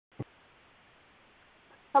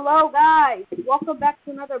Hello guys, welcome back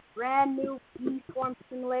to another brand new B-Form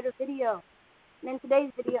Simulator video. And in today's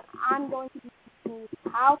video, I'm going to be teaching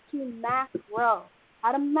you how to macro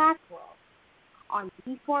on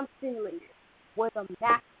B-Form Simulator with a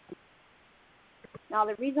macro. Now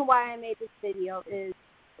the reason why I made this video is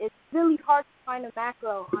it's really hard to find a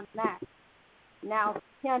macro on Mac. Now if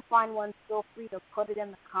you can't find one, feel free to put it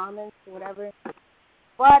in the comments or whatever.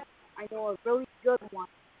 But I know a really good one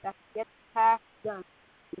that gets the task done.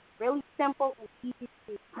 It's really simple and easy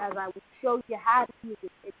to use, as I will show you how to use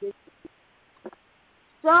it in this video.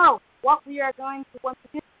 So, what we are going to want to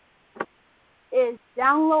do is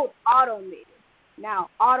download Automator. Now,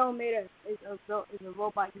 Automator is a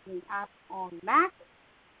robot using app on Mac,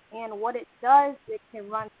 and what it does, it can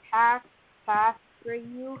run tasks for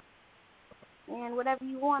you, and whatever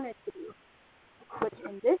you want it to do. Which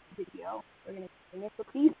in this video, we're going to bring it to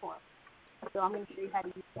B-Form. So I'm going to show you how to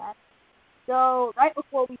use that. So, right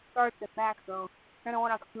before we start the macro, you're going to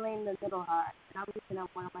want to claim the middle hive. And I'm using up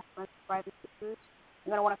one of my friend's private servers.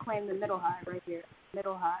 You're going to want to claim the middle hive right here.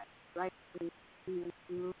 Middle hive, right?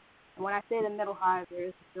 And when I say the middle hive, there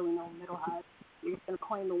is really no middle hive. You're just going to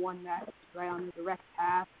claim the one that's right on the direct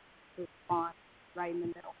path to spawn, right in the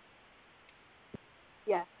middle.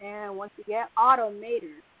 Yeah, and once you get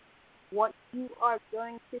Automator, what you are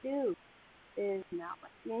going to do is, now my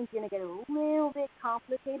screen's going to get a little bit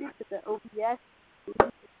complicated with the OBS.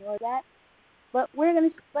 Please ignore that. But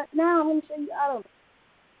now I'm going to show you Automator.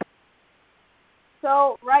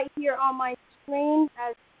 So right here on my screen,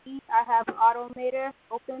 as you see, I have Automator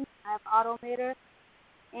open. I have Automator,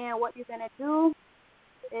 and what you're going to do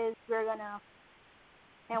is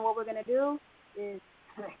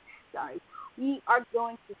we are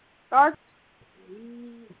going to start.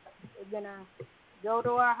 We're going to go to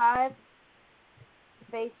our hive.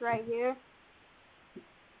 Space right here,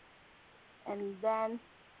 and then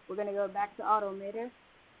we're going to go back to Automator,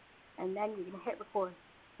 and then you're going to hit record.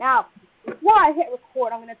 Now, before I hit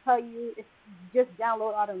record, I'm going to tell you if you just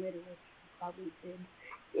download Automator, which you probably did.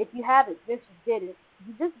 If you haven't, if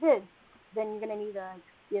you just did, then you're going to need to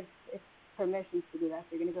give it permissions to do that.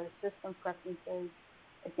 So you're going to go to System Preferences.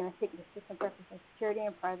 It's going to take you to System Preferences, Security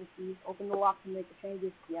and Privacy. Open the lock to make the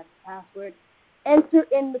changes. You have the password. Enter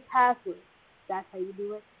in the password. That's how you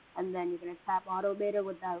do it. And then you're going to tap Automator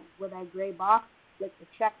with that gray box, click the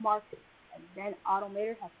check mark, and then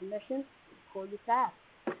Automator has permission to record your task.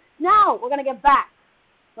 Now we're going to get back.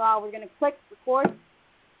 So we're going to click record,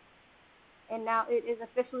 and now it is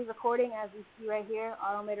officially recording, as you see right here,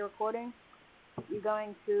 Automator recording. You're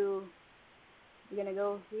going to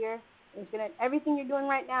go here. Everything you're doing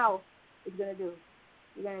right now is going to do.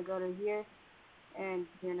 You're going to go to here, and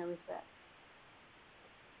you're going to reset.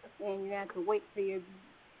 And you're going to have to wait for your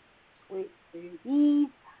bees.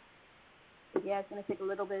 Yeah, it's going to take a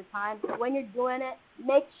little bit of time. But when you're doing it,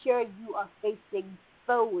 make sure you are facing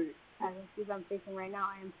forward. As you see I'm facing right now,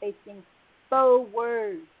 I am facing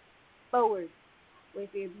forward. Forward.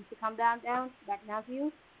 Wait for your bees to come back down to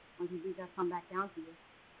you. Once your bees come back down to you,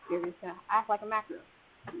 you're just going to act like a macro.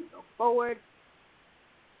 You're going to go forward.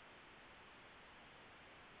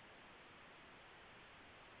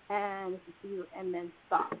 And if you see, and then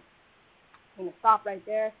stop. You're going to stop right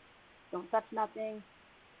there. Don't touch nothing.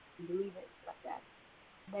 Leave it like that.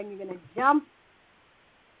 Then you're going to jump.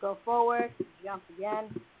 Go forward. Jump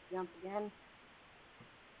again. Jump again.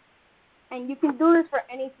 And you can do this for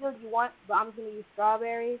any field you want, but I'm going to use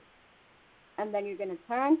strawberries. And then you're going to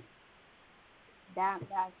turn down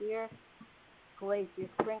back here. Place your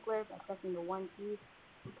sprinkler by pressing the 1 key.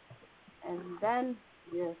 And then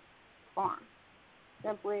just farm.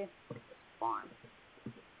 Simply just farm.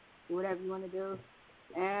 Do whatever you want to do,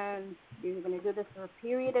 and you're going to do this for a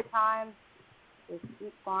period of time. Just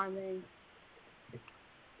keep farming.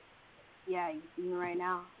 Yeah, you see me right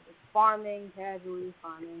now. Just farming, casually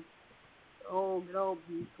farming. Good old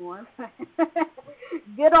B-Form.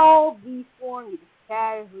 Good old B-Form. You just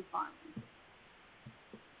casually farming.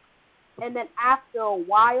 And then after a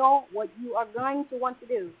while, what you are going to want to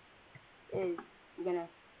do is you're going to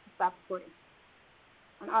stop recording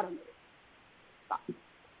on Automator. Stop.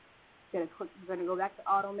 You're going to go back to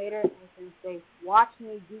Automator, and it's going to say, watch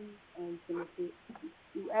me do, and it's going to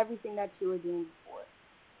do everything that you were doing before.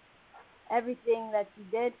 Everything that you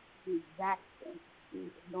did, the exact same.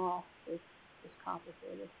 You ignore it's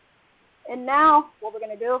complicated. And now, what we're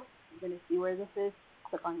going to do, we're going to see where this is.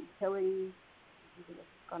 Click on Utilities. You can just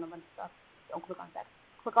click on a bunch of stuff. Don't click on that.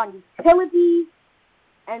 Click on Utilities,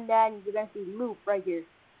 and then you're going to see Loop right here.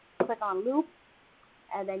 Click on Loop,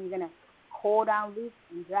 and then you're going to hold down Loop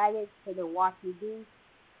and drag it to the watch me do,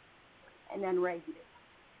 and then right here.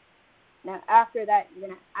 Now after that, you're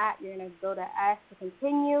gonna go to ask to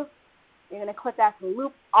continue. You're gonna click that to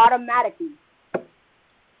loop automatically,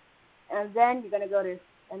 and then you're gonna go to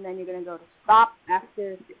stop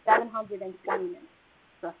after 720 minutes.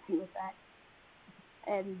 Trust me with that.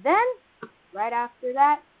 And then right after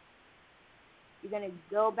that, you're gonna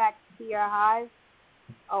go back to your hive.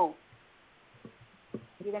 Oh,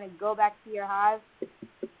 you're gonna go back to your hive,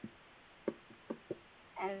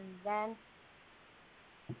 and then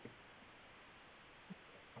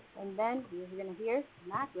you're gonna hear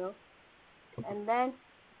macro, and then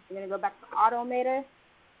you're gonna go back to Automator,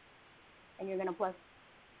 and you're gonna press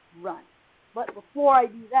run. But before I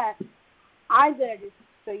do that, I'm gonna just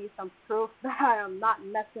show you some proof that I am not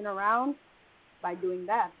messing around by doing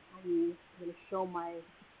that. I mean, I'm gonna show my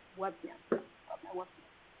webcam.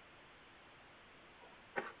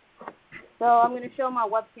 So I'm gonna show my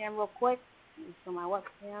webcam real quick. I'm gonna show my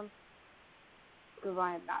webcam because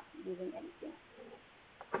I am not using anything.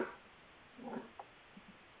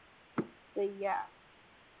 So yeah.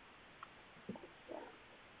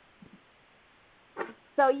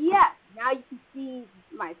 So yeah, now you can see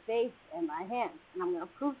my face and my hands, and I'm gonna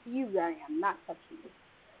prove to you that I am not touching it.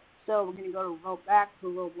 So we're gonna go back to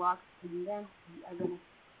Roblox, and then I'm gonna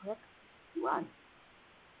click run,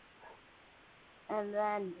 and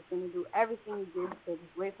then it's gonna do everything you did. So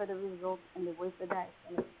just wait for the results, and then wait for that.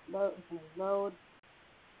 It's gonna load,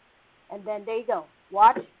 and then there you go.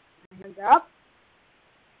 Watch, my hands are up.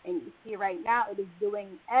 And you see right now it is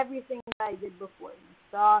doing everything that I did before. You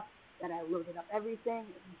saw that I loaded up everything,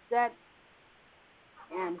 it reset,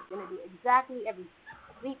 and it's going to do exactly everything.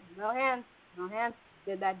 See, no hands.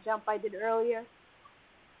 Did that jump I did earlier.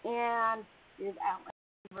 And here's out.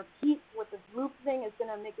 Repeat with this loop thing, it's going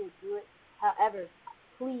to make it do it. However,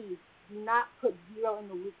 please do not put 0 in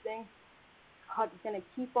the loop thing, because it's going to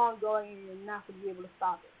keep on going and you're not going to be able to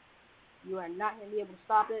stop it. You are not going to be able to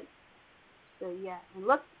stop it. So yeah, and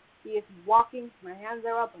look, see if he's walking, my hands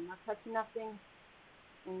are up, I'm not touching nothing,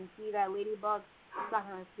 and you see that ladybug, it's not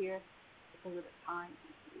going to appear because of the time,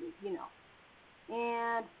 you know.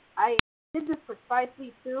 And I did this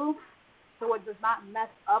precisely too, so it does not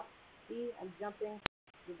mess up. See, I'm jumping,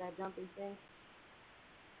 with that jumping thing.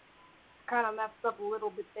 Kind of messed up a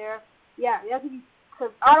little bit there. Yeah, you have to be,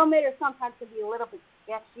 because Automator sometimes can be a little bit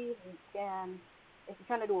sketchy, and if you're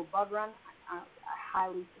trying to do a bug run, I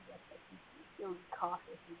highly suggest that you be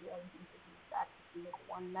cautious and do everything to do that. If you make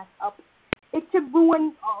one mess up, it could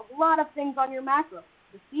ruin a lot of things on your macro.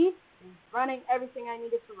 You see, it's running everything I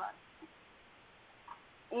needed to run.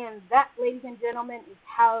 And that, ladies and gentlemen, is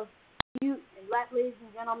how you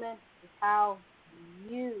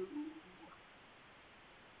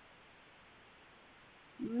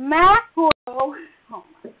macro. Oh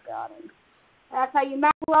my god. That's how you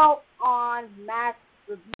macro on Mac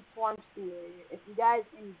Review Form Simulator. If you guys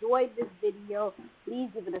enjoyed this video, please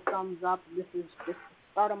give it a thumbs up. This is just the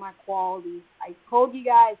start of my quality. I told you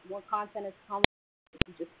guys more content is coming.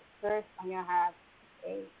 This is just the first. I'm going to have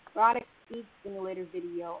a Chronic Speed Simulator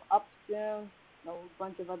video up soon. A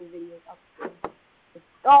bunch of other videos up soon. With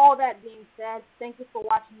all that being said, thank you for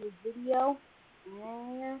watching this video.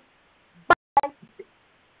 And bye.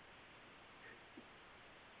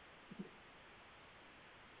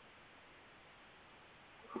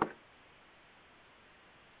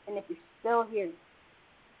 And if you're still here,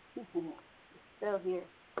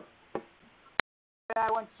 what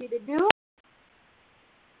I want you to do,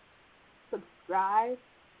 subscribe,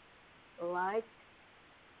 like,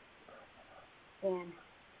 and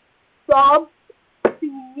sub to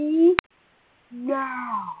me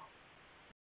now.